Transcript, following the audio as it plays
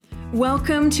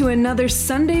Welcome to another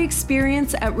Sunday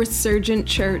experience at Resurgent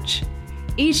Church.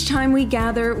 Each time we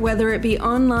gather, whether it be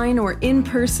online or in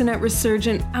person at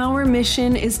Resurgent, our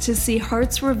mission is to see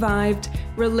hearts revived,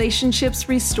 relationships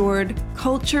restored,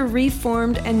 culture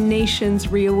reformed, and nations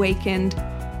reawakened.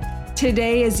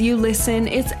 Today, as you listen,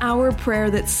 it's our prayer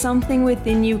that something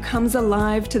within you comes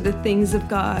alive to the things of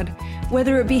God,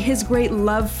 whether it be His great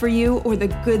love for you or the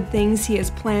good things He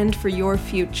has planned for your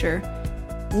future.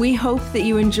 We hope that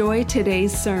you enjoy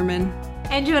today's sermon.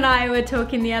 Andrew and I were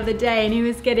talking the other day, and he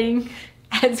was getting,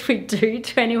 as we do,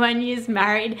 21 years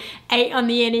married, 8 on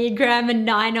the Enneagram and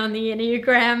 9 on the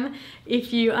Enneagram.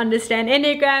 If you understand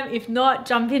Enneagram, if not,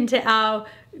 jump into our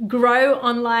Grow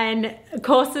online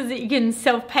courses that you can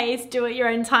self-pace, do at your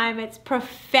own time. It's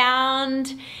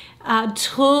profound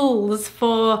tools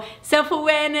for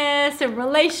self-awareness and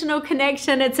relational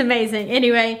connection. It's amazing.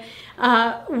 Anyway,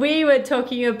 we were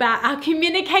talking about our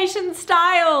communication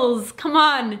styles. Come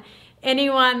on.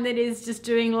 Anyone that is just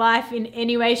doing life in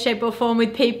any way, shape or form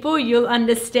with people, you'll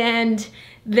understand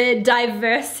the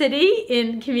diversity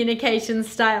in communication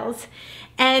styles.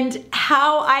 And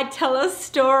how I tell a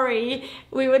story,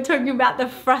 we were talking about the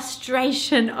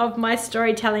frustration of my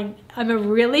storytelling. I'm a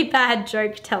really bad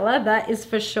joke teller, that is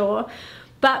for sure.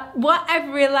 But what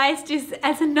I've realized is,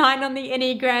 as a 9 on the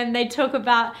Enneagram, they talk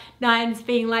about 9s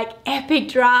being like epic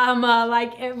drama,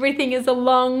 like everything is a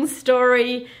long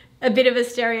story, a bit of a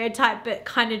stereotype, but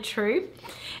kind of true.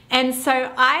 And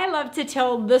so I love to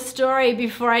tell the story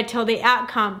before I tell the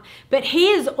outcome. But he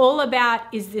is all about,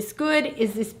 is this good?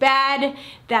 Is this bad?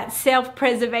 That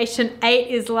self-preservation 8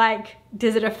 is like,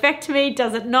 does it affect me?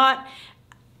 Does it not?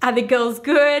 Are the girls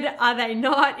good? Are they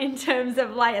not? In terms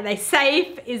of like, are they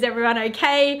safe? Is everyone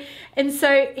okay? And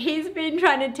so he's been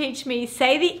trying to teach me,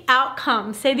 say the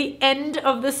outcome, say the end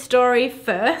of the story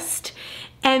first,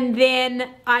 and then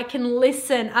I can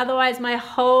listen. Otherwise, my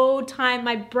whole time,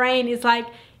 my brain is like,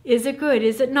 is it good?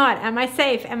 Is it not? Am I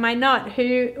safe? Am I not?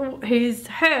 Who's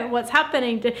hurt? What's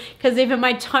happening? Because even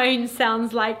my tone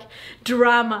sounds like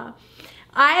drama.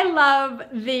 I love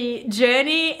the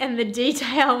journey and the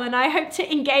detail, and I hope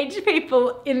to engage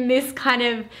people in this kind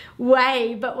of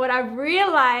way. But what I've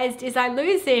realized is I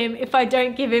lose him if I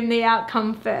don't give him the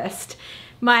outcome first.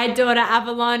 My daughter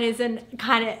Avalon is an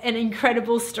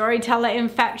incredible storyteller. In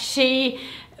fact, she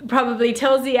probably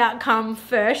tells the outcome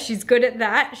first. She's good at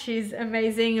that. She's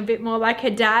amazing, a bit more like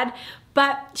her dad.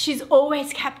 But she's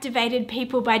always captivated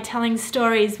people by telling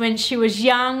stories. When she was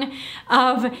young,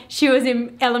 she was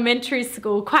in elementary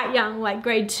school, quite young, like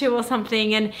grade 2 or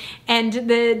something, and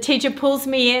the teacher pulls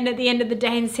me in at the end of the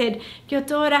day and said, your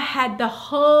daughter had the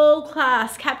whole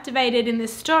class captivated in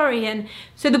this story. And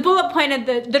so the bullet point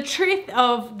of the truth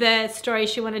of the story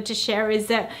she wanted to share is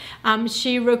that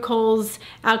she recalls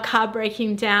our car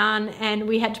breaking down, and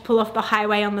we had to pull off the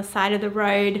highway on the side of the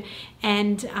road.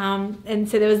 And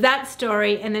so there was that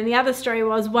story. And then the other story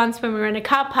was once when we were in a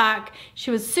car park, she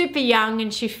was super young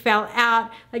and she fell out,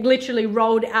 like literally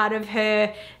rolled out of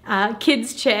her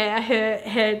kid's chair,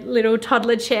 her little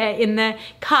toddler chair in the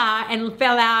car, and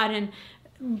fell out and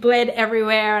bled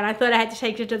everywhere. And I thought I had to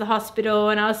take her to the hospital,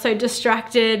 and I was so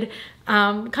distracted,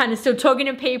 kind of still talking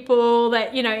to people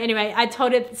that, anyway, I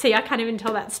told her, see, I can't even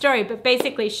tell that story. But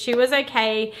basically she was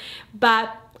okay,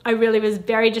 but I really was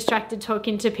very distracted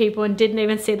talking to people and didn't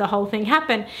even see the whole thing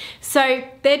happen. So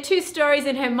there are 2 stories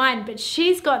in her mind, but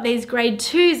she's got these grade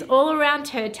 2s all around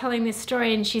her telling this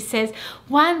story. And she says,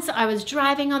 once I was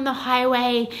driving on the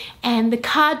highway and the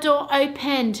car door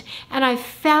opened and I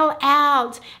fell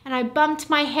out and I bumped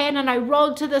my head and I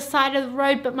rolled to the side of the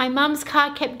road, but my mum's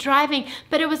car kept driving,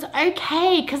 but it was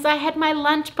okay because I had my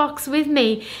lunchbox with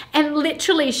me. And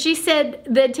literally she said,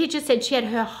 the teacher said she had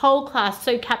her whole class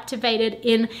so captivated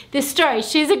in this story.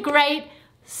 She's a great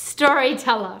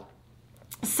storyteller.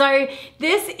 So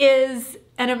this is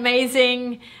an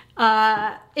amazing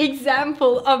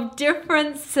example of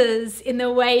differences in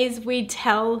the ways we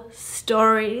tell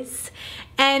stories.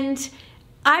 And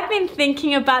I've been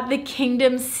thinking about the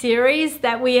Kingdom series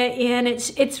that we are in.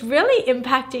 It's really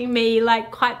impacting me,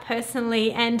 like, quite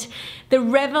personally, and the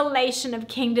revelation of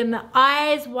Kingdom, the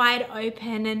eyes wide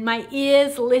open and my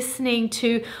ears listening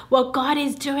to what God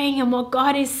is doing and what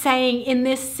God is saying in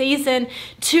this season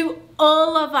to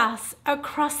all of us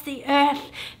across the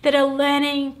earth that are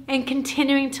learning and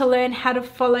continuing to learn how to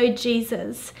follow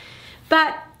Jesus.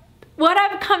 But what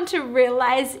I've come to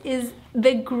realize is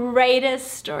the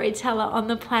greatest storyteller on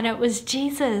the planet was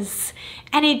Jesus.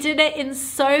 And he did it in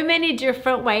so many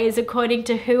different ways according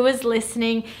to who was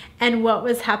listening and what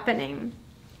was happening.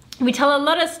 We tell a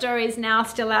lot of stories now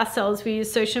still ourselves. We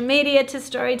use social media to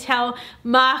storytell.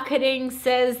 Marketing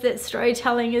says that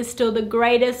storytelling is still the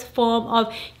greatest form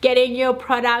of getting your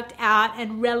product out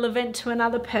and relevant to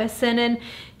another person. And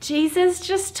Jesus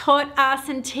just taught us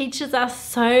and teaches us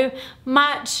so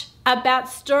much about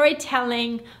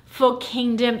storytelling for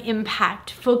kingdom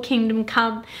impact, for kingdom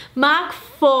come. Mark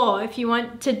 4, if you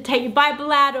want to take your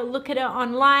Bible out or look at it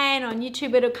online, on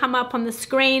YouTube, it'll come up on the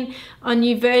screen. On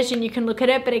YouVersion, you can look at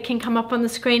it, but it can come up on the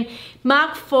screen.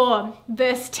 Mark 4,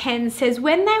 verse 10 says,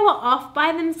 when they were off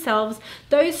by themselves,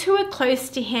 those who were close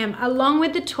to him, along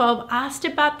with the 12, asked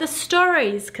about the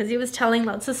stories, because he was telling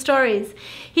lots of stories.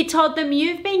 He told them,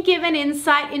 you've been given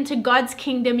insight into God's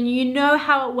kingdom and you know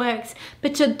how it works.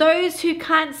 But to those who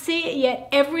can't see it yet,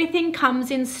 everything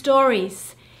comes in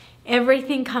stories.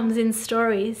 Everything comes in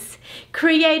stories,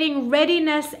 creating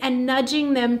readiness and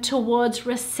nudging them towards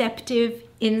receptive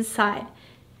insight.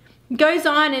 It goes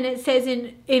on and it says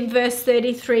in verse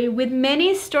 33, with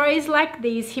many stories like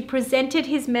these, he presented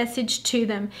his message to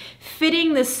them,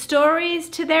 fitting the stories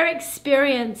to their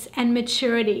experience and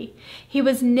maturity. He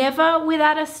was never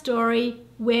without a story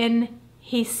when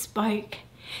he spoke,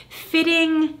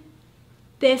 fitting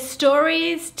their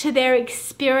stories to their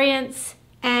experience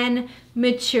and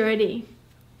maturity.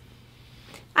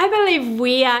 I believe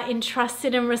we are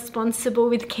entrusted and responsible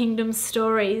with kingdom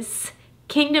stories.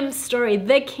 Kingdom story,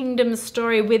 the kingdom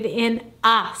story within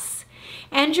us.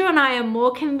 Andrew and I are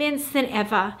more convinced than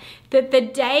ever that the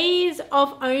days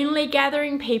of only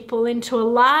gathering people into a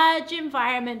large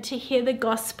environment to hear the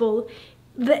gospel,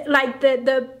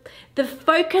 the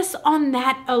focus on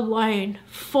that alone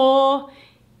for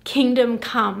kingdom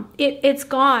come, it's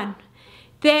gone.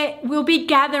 There will be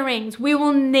gatherings. We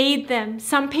will need them.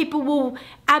 Some people will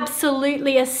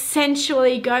absolutely,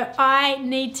 essentially go, I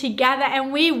need to gather,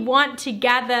 and we want to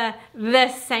gather the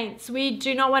saints. We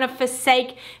do not want to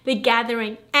forsake the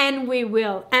gathering, and we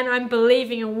will. And I'm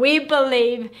believing, and we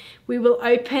believe we will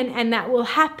open, and that will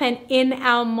happen in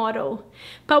our model.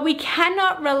 But we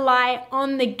cannot rely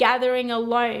on the gathering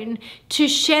alone to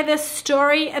share the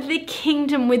story of the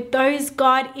kingdom with those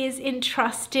God is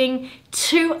entrusting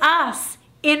to us.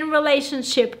 In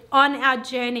relationship, on our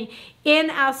journey, in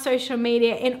our social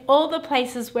media, in all the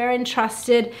places we're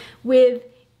entrusted with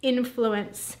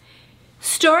influence.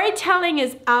 Storytelling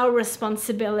is our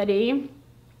responsibility.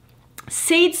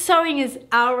 Seed sowing is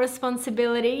our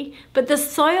responsibility, but the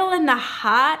soil and the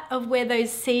heart of where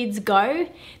those seeds go,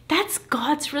 that's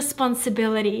God's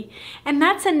responsibility. And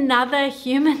that's another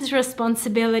human's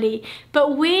responsibility.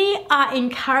 But we are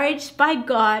encouraged by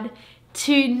God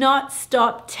to not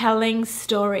stop telling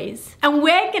stories. And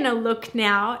we're going to look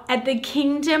now at the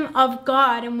kingdom of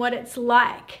God and what it's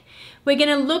like. We're going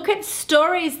to look at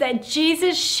stories that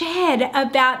Jesus shared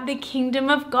about the kingdom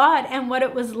of God and what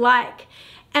it was like,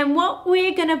 and what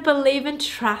we're going to believe and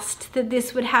trust that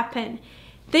this would happen.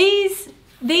 These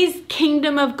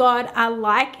kingdom of God are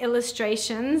like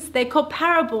illustrations. They're called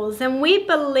parables, and we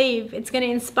believe it's going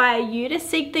to inspire you to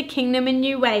seek the kingdom in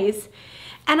new ways.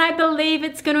 And I believe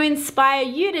it's going to inspire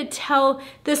you to tell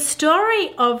the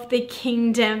story of the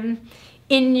kingdom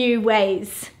in new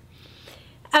ways.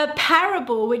 A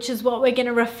parable, which is what we're going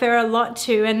to refer a lot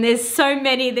to, and there's so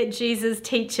many that Jesus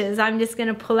teaches. I'm just going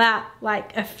to pull out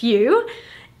like a few.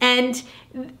 And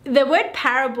the word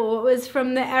parable was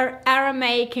from the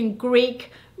Aramaic and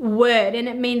Greek word, and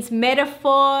it means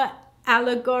metaphor,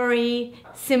 allegory,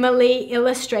 simile,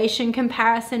 illustration,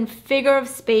 comparison, figure of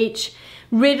speech,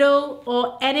 riddle,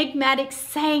 or enigmatic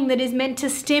saying that is meant to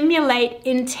stimulate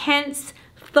intense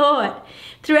thought.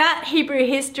 Throughout Hebrew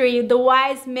history, the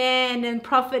wise men and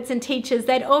prophets and teachers,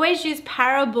 they'd always use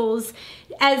parables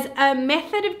as a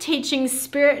method of teaching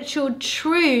spiritual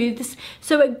truths.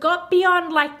 So it got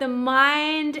beyond like the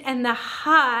mind and the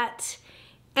heart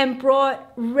and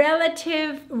brought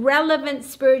relevant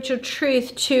spiritual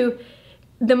truth to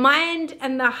the mind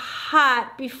and the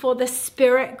heart before the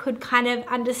spirit could kind of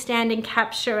understand and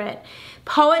capture it.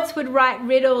 Poets would write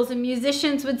riddles and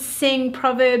musicians would sing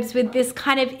proverbs with this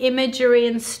kind of imagery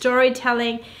and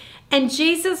storytelling. And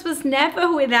Jesus was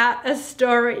never without a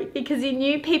story because he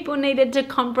knew people needed to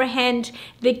comprehend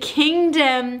the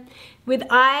kingdom with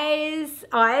eyes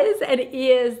and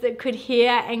ears that could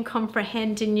hear and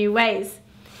comprehend in new ways.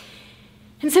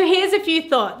 And so here's a few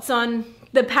thoughts on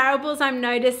the parables I'm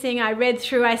noticing. I read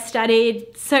through, I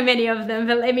studied so many of them,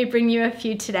 but let me bring you a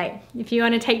few today. If you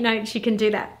want to take notes, you can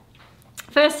do that.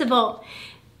 First of all,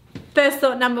 first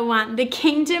thought number one, the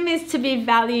kingdom is to be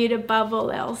valued above all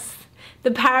else.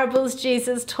 the parables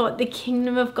Jesus taught the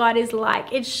kingdom of God is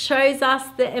like. It shows us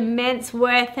the immense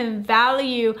worth and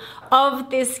value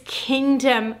of this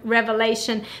kingdom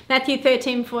revelation. Matthew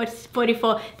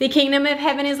 13:44, the kingdom of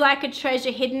heaven is like a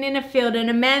treasure hidden in a field, and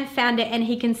a man found it and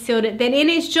he concealed it. Then in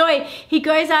his joy, he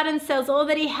goes out and sells all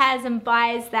that he has and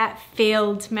buys that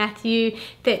field. Matthew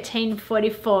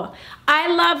 13:44. I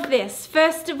love this.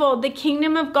 First of all, the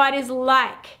kingdom of God is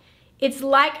like, it's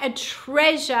like a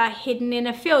treasure hidden in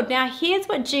a field. Now, here's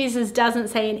what Jesus doesn't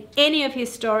say in any of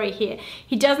his story here.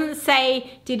 He doesn't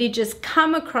say, did he just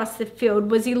come across the field?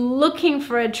 Was he looking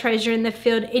for a treasure in the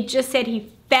field? It just said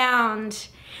he found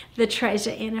the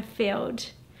treasure in a field.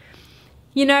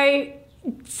 You know,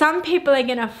 some people are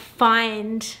going to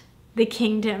find the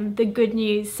kingdom, the good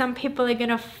news. Some people are going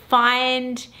to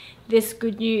find this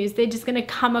good news. They're just going to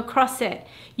come across it.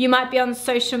 You might be on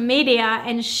social media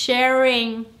and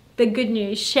sharing the good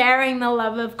news, sharing the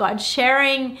love of God,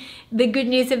 sharing the good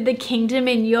news of the kingdom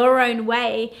in your own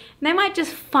way. And they might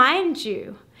just find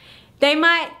you. They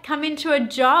might come into a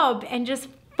job and just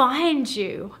find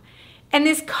you. And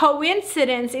this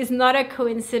coincidence is not a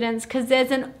coincidence because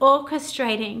there's an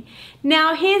orchestrating.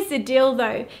 Now, here's the deal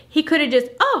though. He could have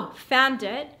just, found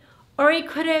it. Or he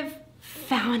could have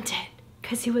found it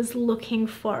because he was looking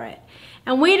for it.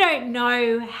 And we don't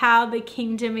know how the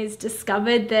kingdom is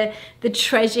discovered, the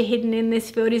treasure hidden in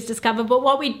this field is discovered. But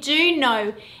what we do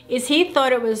know is he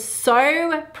thought it was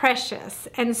so precious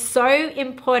and so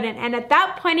important. And at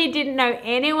that point, he didn't know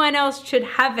anyone else should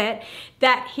have it,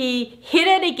 that he hid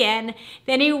it again.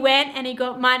 Then he went and he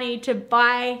got money to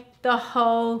buy the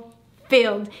whole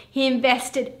field. He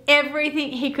invested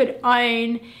everything he could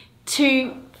own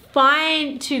to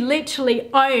literally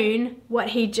own what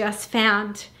he just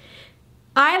found.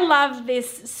 I love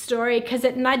this story because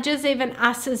it nudges even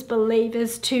us as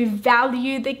believers to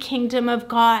value the kingdom of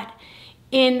God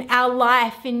in our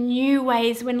life in new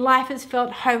ways. When life has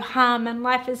felt ho-hum and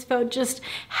life has felt just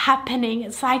happening,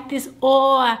 it's like this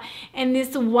awe and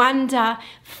this wonder,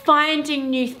 finding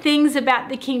new things about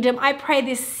the kingdom. I pray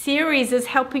this series is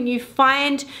helping you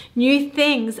find new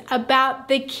things about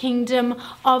the kingdom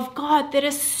of God that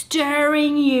are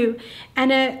stirring you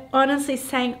and are honestly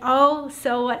saying, I'll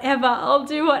sell whatever, I'll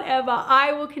do whatever,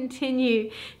 I will continue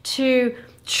to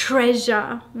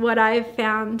treasure what I have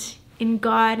found in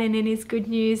God and in his good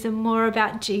news, and more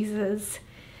about Jesus.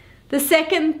 The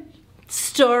second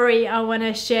story I want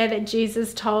to share that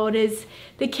Jesus told is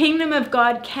the kingdom of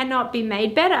God cannot be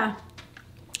made better.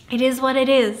 It is what it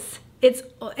is. It's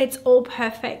all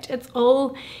perfect. It's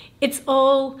all,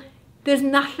 there's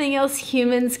nothing else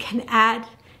humans can add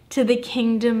to the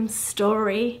kingdom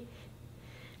story.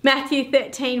 Matthew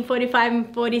 13:45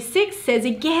 and 46 says,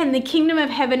 again, the kingdom of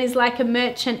heaven is like a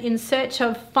merchant in search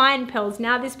of fine pearls.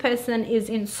 Now this person is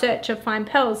in search of fine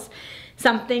pearls,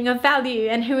 something of value,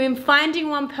 and who in finding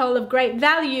one pearl of great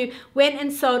value went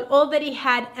and sold all that he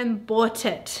had and bought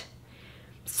it.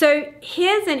 So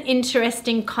here's an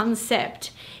interesting concept.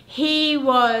 He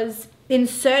was in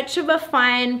search of a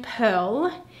fine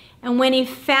pearl, and when he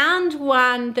found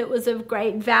one that was of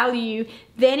great value,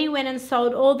 then he went and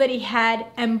sold all that he had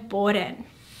and bought it.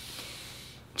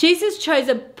 Jesus chose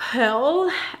a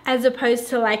pearl as opposed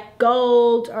to like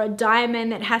gold or a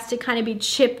diamond that has to kind of be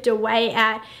chipped away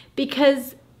at,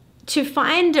 because to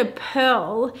find a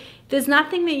pearl, there's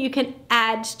nothing that you can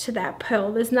add to that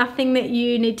pearl. There's nothing that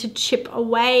you need to chip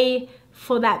away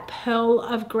for that pearl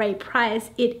of great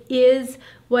price. It is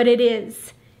what it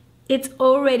is. It's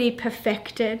already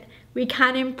perfected. We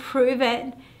can't improve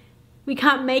it. We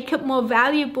can't make it more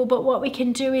valuable, but what we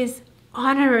can do is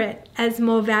honor it as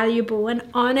more valuable and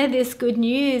honor this good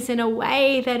news in a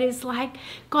way that is like,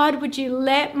 God, would you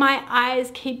let my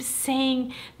eyes keep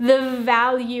seeing the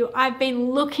value? I've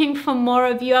been looking for more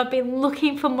of you. I've been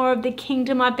looking for more of the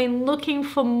kingdom. I've been looking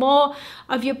for more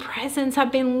of your presence.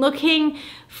 I've been looking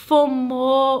for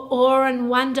more awe and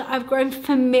wonder. I've grown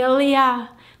familiar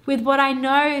with what I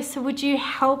know. So would you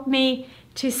help me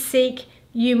to seek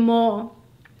you more?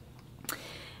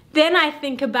 Then I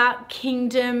think about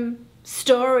kingdom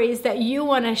stories that you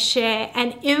want to share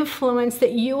and influence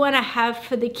that you want to have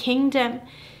for the kingdom.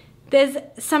 There's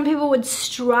some people would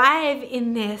strive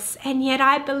in this, and yet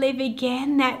I believe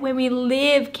again that when we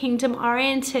live kingdom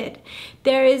oriented,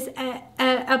 there is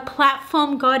a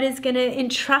platform God is going to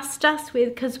entrust us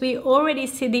with, because we already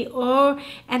see the awe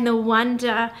and the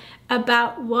wonder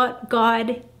about what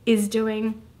God is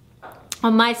doing.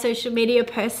 On my social media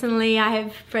personally, I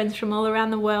have friends from all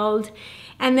around the world.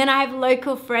 And then I have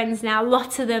local friends now,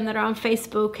 lots of them that are on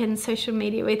Facebook and social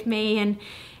media with me.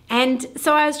 And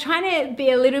so I was trying to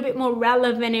be a little bit more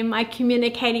relevant in my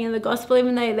communicating of the gospel,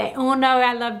 even though they all know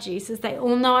I love Jesus. They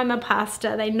all know I'm a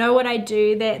pastor. They know what I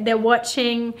do. They're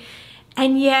watching.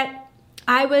 And yet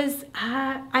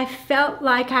I felt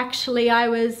like actually I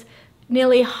was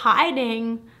nearly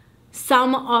hiding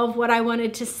some of what I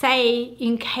wanted to say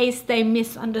in case they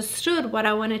misunderstood what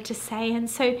I wanted to say. And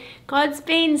so God's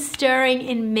been stirring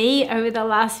in me over the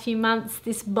last few months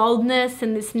this boldness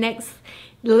and this next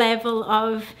level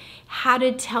of how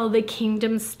to tell the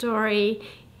kingdom story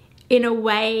in a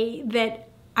way that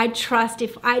I trust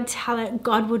if I tell it,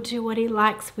 God will do what he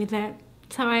likes with it.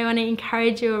 So I want to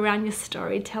encourage you around your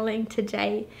storytelling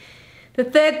today. The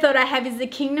third thought I have is the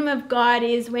kingdom of God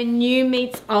is when new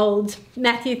meets old.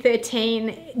 Matthew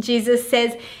 13, Jesus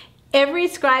says, every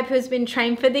scribe who has been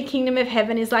trained for the kingdom of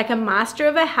heaven is like a master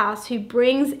of a house who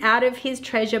brings out of his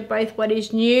treasure both what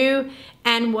is new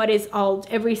and what is old.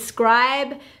 Every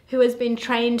scribe who has been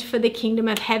trained for the kingdom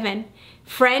of heaven.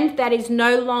 Friend, that is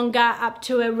no longer up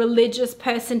to a religious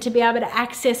person to be able to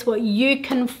access what you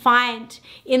can find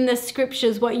in the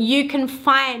scriptures, what you can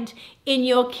find in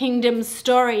your kingdom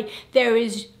story. There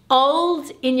is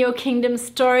old in your kingdom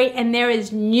story and there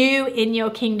is new in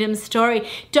your kingdom story.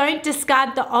 Don't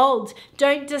discard the old.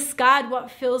 Don't discard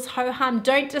what feels ho-hum.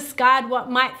 Don't discard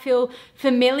what might feel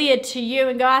familiar to you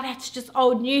and go, oh, that's just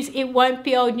old news. It won't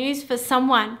be old news for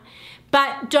someone.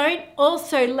 But don't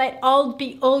also let old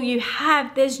be all you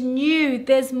have. There's new,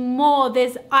 there's more,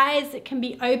 there's eyes that can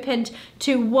be opened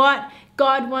to what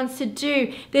God wants to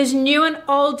do. There's new and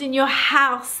old in your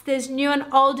house. There's new and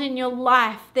old in your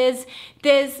life. There's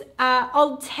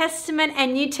Old Testament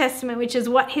and New Testament, which is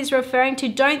what he's referring to.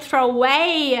 Don't throw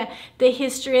away the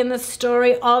history and the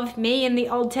story of me in the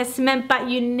Old Testament, but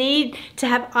you need to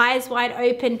have eyes wide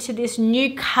open to this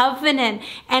new covenant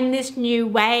and this new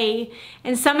way.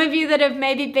 And some of you that have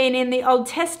maybe been in the Old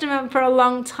Testament for a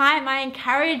long time, I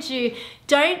encourage you,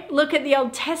 don't look at the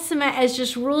Old Testament as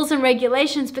just rules and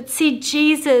regulations, but see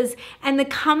Jesus and the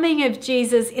coming of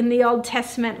Jesus in the Old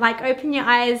Testament. Like, open your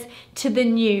eyes to the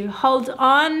new. Hold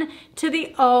on to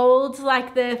the old,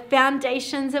 like the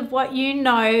foundations of what you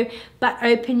know, but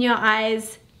open your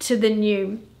eyes to the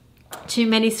new. Too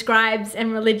many scribes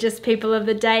and religious people of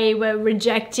the day were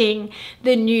rejecting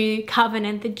the new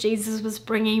covenant that Jesus was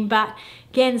bringing. But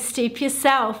again, steep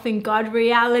yourself in God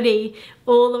reality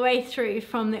all the way through,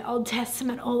 from the Old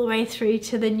Testament all the way through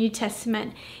to the New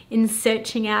Testament, in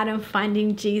searching out and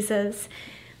finding Jesus.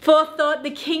 Fourth thought,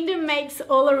 the kingdom makes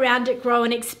all around it grow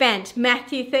and expand.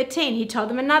 Matthew 13, he told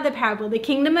them another parable. The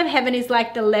kingdom of heaven is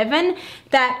like the leaven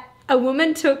that a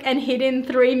woman took and hid in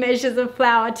 3 measures of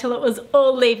flour till it was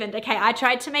all leavened. Okay, I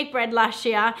tried to make bread last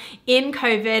year in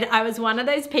COVID. I was one of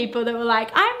those people that were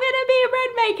like, I'm gonna be a bread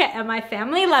maker, and my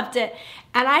family loved it.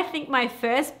 And I think my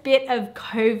first bit of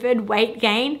COVID weight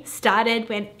gain started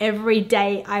when every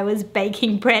day I was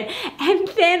baking bread. And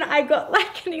then I got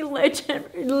like an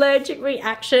allergic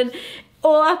reaction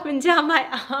all up and down my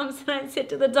arms. And I said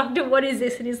to the doctor, what is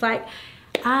this? And he's like,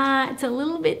 it's a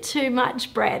little bit too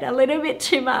much bread, a little bit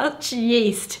too much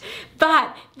yeast.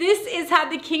 But this is how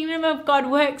the kingdom of God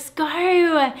works.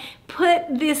 Go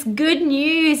put this good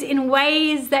news in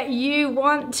ways that you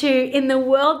want to, in the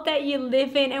world that you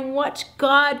live in, and watch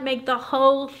God make the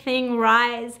whole thing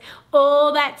rise.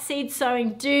 All that seed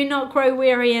sowing, do not grow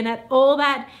weary in it. All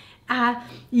that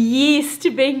yeast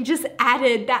being just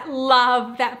added, that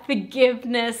love, that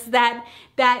forgiveness, that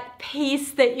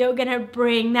peace that you're going to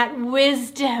bring, that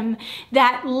wisdom,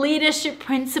 that leadership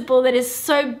principle that is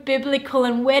so biblical.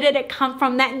 And where did it come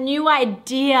from? That new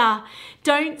idea.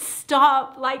 Don't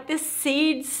stop, like the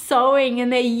seed sowing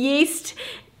and the yeast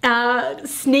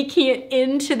sneaking it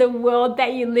into the world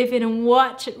that you live in, and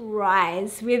watch it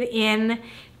rise within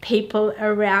people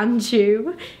around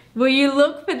you. Will you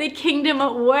look for the kingdom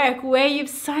at work where you've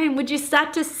sown? Would you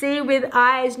start to see with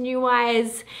eyes, new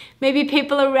eyes, maybe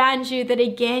people around you that,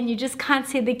 again, you just can't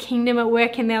see the kingdom at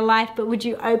work in their life, but would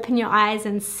you open your eyes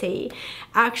and see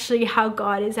actually how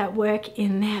God is at work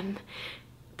in them?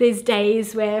 There's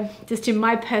days where, just in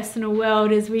my personal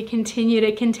world, as we continue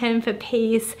to contend for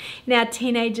peace in our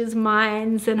teenagers'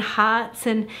 minds and hearts,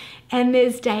 and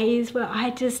there's days where I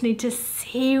just need to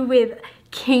see with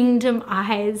kingdom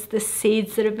eyes the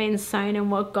seeds that have been sown and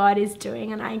what God is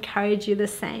doing, and I encourage you the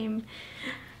same.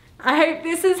 I hope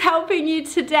this is helping you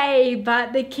today.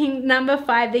 But number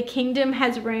 5, the kingdom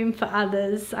has room for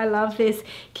others. I love this.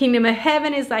 Kingdom of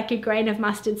heaven is like a grain of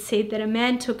mustard seed that a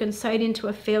man took and sowed into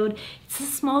a field. It's the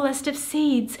smallest of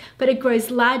seeds, but it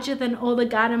grows larger than all the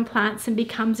garden plants and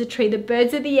becomes a tree. The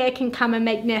birds of the air can come and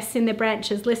make nests in the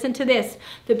branches. Listen to this.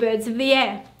 The birds of the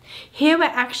air Here we're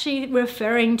actually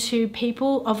referring to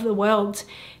people of the world,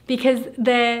 because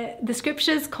the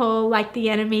scriptures call like the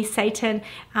enemy Satan,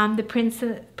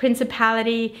 the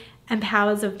principality and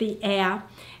powers of the air.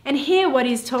 And here what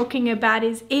he's talking about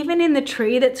is even in the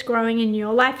tree that's growing in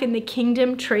your life, in the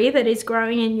kingdom tree that is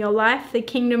growing in your life, the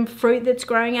kingdom fruit that's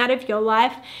growing out of your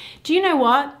life, do you know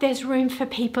what? There's room for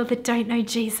people that don't know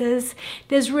Jesus.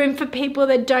 There's room for people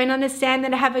that don't understand,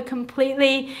 that have a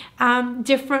completely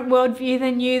different worldview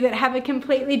than you, that have a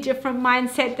completely different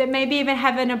mindset, that maybe even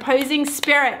have an opposing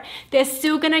spirit. They're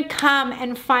still going to come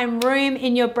and find room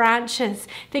in your branches.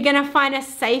 They're going to find a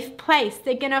safe place.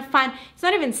 They're going to find, it's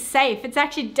not even safe, it's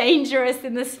actually dangerous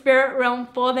in the spirit realm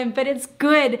for them, but it's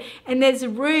good. And there's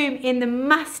room in the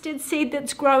mustard seed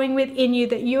that's growing within you,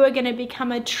 that you are going to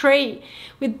become a tree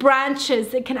with branches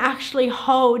that can actually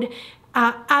hold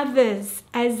others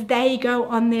as they go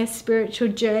on their spiritual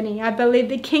journey. I believe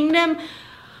the kingdom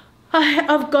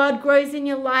of God grows in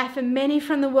your life, and many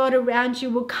from the world around you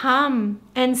will come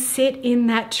and sit in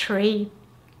that tree.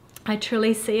 I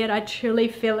truly see it. I truly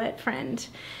feel it, friend.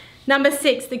 Number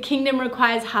 6, the kingdom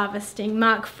requires harvesting.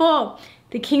 Mark 4.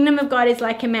 The kingdom of God is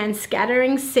like a man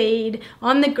scattering seed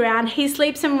on the ground. He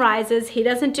sleeps and rises. He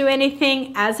doesn't do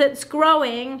anything as it's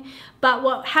growing. But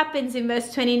what happens in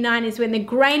verse 29 is when the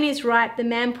grain is ripe, the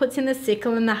man puts in the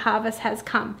sickle and the harvest has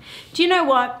come. Do you know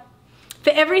what? For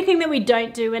everything that we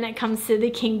don't do when it comes to the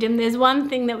kingdom, there's one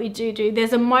thing that we do.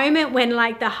 There's a moment when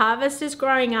like the harvest is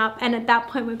growing up, and at that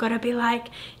point we've got to be like,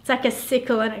 it's like a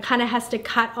sickle, and it kind of has to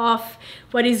cut off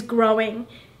what is growing.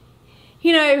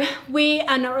 You know, we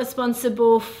are not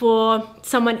responsible for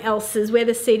someone else's, where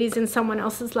the seed is in someone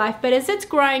else's life, but as it's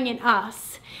growing in us,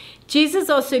 Jesus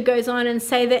also goes on and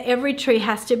say that every tree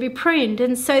has to be pruned.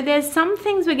 And so there's some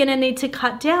things we're going to need to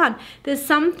cut down. There's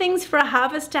some things for a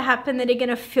harvest to happen that are going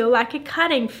to feel like a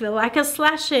cutting, feel like a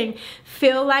slashing,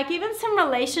 feel like even some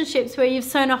relationships where you've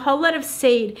sown a whole lot of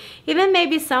seed. Even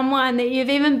maybe someone that you've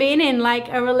even been in like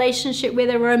a relationship with,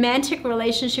 a romantic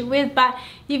relationship with, but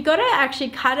you've got to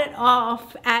actually cut it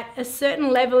off at a certain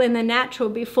level in the natural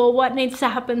before what needs to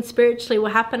happen spiritually will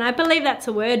happen. I believe that's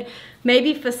a word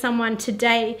maybe for someone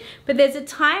today, but there's a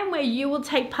time where you will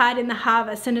take part in the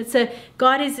harvest, and it's a,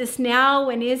 God, is this now?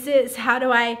 When is this?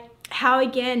 How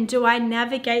again do I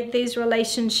navigate these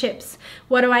relationships?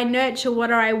 What do I nurture? What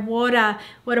do I water?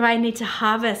 What do I need to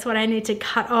harvest? What do I need to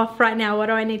cut off right now? What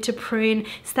do I need to prune?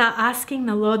 Start asking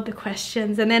the Lord the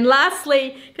questions. And then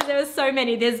lastly, because there are so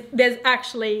many, there's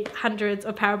actually hundreds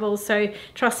of parables, so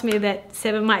trust me that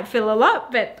 7 might feel a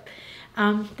lot, but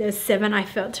there's 7 I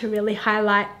felt to really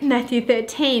highlight. Matthew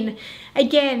 13.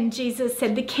 Again, Jesus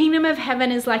said, the kingdom of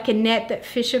heaven is like a net that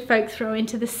fisher folk throw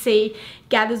into the sea,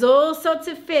 gathers all sorts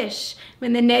of fish.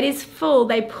 When the net is full,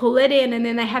 they pull it in, and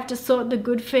then they have to sort the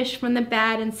good fish from the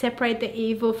bad and separate the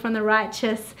evil from the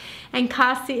righteous and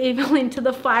cast the evil into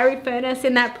the fiery furnace.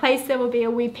 In that place there will be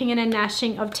a weeping and a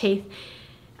gnashing of teeth.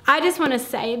 I just want to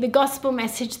say the gospel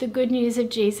message, the good news of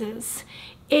Jesus,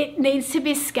 it needs to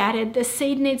be scattered. The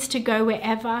seed needs to go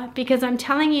wherever, because I'm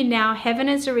telling you now, heaven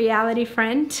is a reality,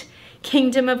 friend.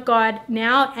 Kingdom of God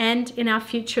now and in our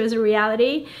future is a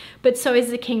reality, but so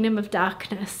is the kingdom of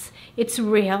darkness. It's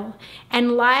real.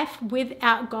 And life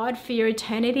without God for your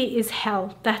eternity is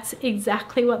hell. That's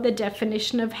exactly what the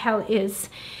definition of hell is.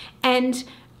 And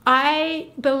I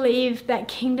believe that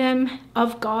kingdom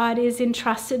of God is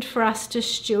entrusted for us to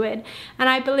steward. And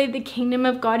I believe the kingdom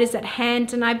of God is at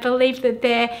hand. And I believe that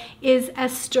there is a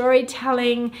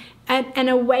storytelling, an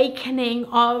awakening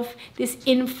of this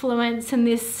influence and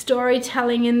this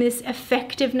storytelling and this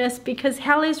effectiveness, because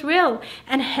hell is real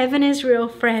and heaven is real,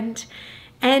 friend.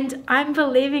 And I'm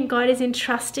believing God is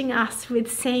entrusting us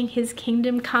with seeing his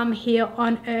kingdom come here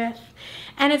on earth.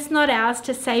 And it's not ours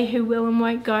to say who will and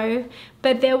won't go,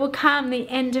 but there will come the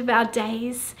end of our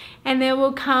days, and there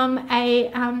will come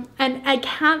an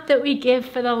account that we give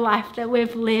for the life that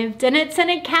we've lived. And it's an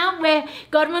account where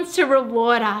God wants to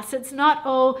reward us. It's not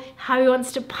all how he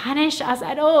wants to punish us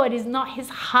at all. It is not his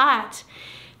heart.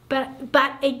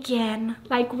 But again,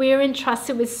 like, we're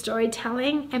entrusted with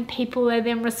storytelling, and people are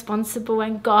then responsible,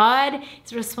 and God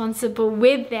is responsible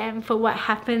with them for what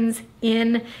happens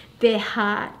in their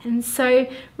heart. And so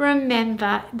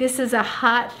remember, this is a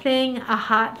heart thing, a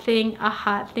heart thing, a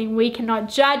heart thing. We cannot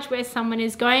judge where someone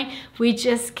is going. We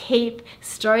just keep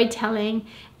storytelling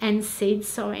and seed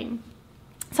sowing.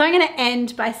 So I'm going to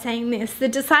end by saying this. The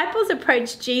disciples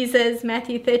approached Jesus,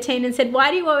 Matthew 13, and said,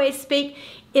 "Why do you always speak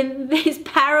in these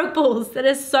parables that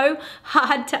are so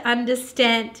hard to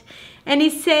understand?" And he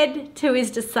said to his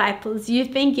disciples,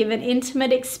 "You've been given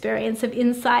intimate experience of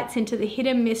insights into the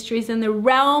hidden mysteries in the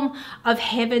realm of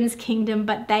heaven's kingdom,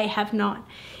 but they have not.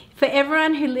 For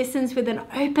everyone who listens with an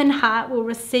open heart will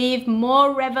receive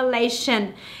more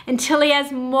revelation until he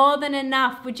has more than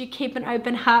enough." Would you keep an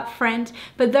open heart, friend?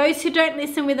 But those who don't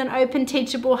listen with an open,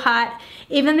 teachable heart,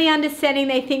 even the understanding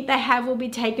they think they have will be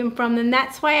taken from them.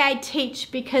 That's why I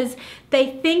teach, because they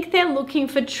think they're looking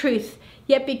for truth.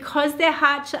 Yet because their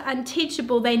hearts are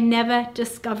unteachable, they never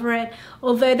discover it.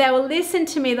 Although they will listen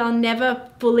to me, they'll never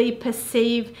fully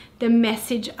perceive the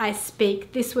message I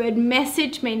speak. This word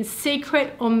message means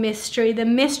secret or mystery, the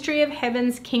mystery of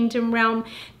heaven's kingdom realm,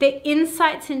 the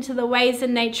insights into the ways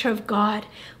and nature of God.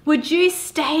 Would you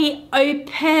stay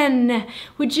open?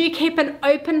 Would you keep an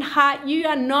open heart? You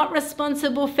are not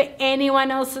responsible for anyone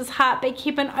else's heart, but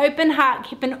keep an open heart,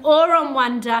 keep an awe and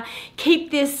wonder,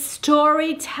 keep this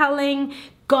storytelling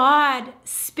God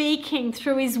speaking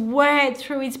through his word,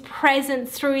 through his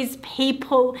presence, through his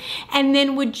people. And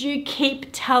then would you keep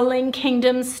telling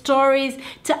kingdom stories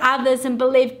to others and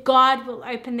believe God will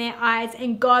open their eyes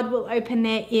and God will open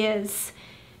their ears?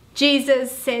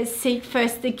 Jesus says, seek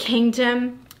first the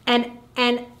kingdom and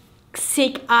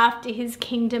seek after his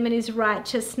kingdom and his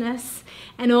righteousness,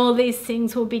 and all these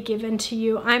things will be given to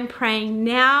you. I'm praying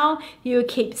now you will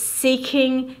keep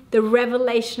seeking the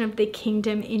revelation of the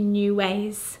kingdom in new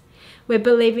ways. We're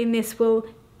believing this will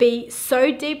be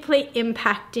so deeply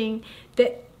impacting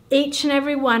that each and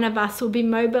every one of us will be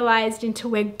mobilized into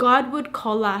where God would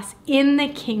call us in the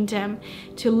kingdom,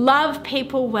 to love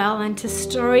people well and to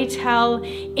storytell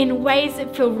in ways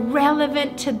that feel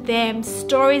relevant to them,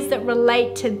 stories that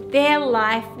relate to their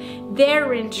life,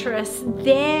 their interests,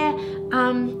 their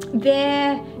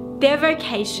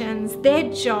vocations, their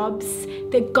jobs,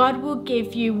 that God will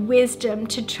give you wisdom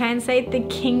to translate the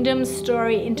kingdom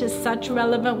story into such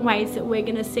relevant ways that we're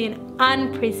going to see an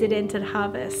unprecedented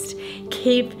harvest.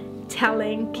 Keep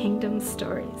telling kingdom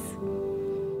stories.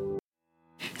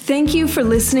 Thank you for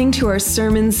listening to our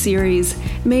sermon series.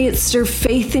 May it stir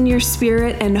faith in your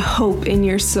spirit and hope in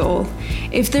your soul.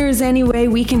 If there is any way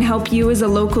we can help you as a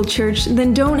local church,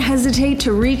 then don't hesitate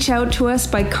to reach out to us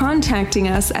by contacting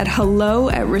us at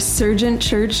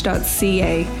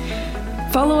hello@resurgentchurch.ca.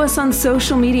 Follow us on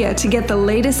social media to get the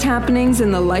latest happenings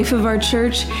in the life of our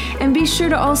church, and be sure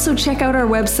to also check out our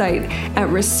website at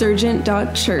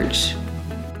resurgent.church.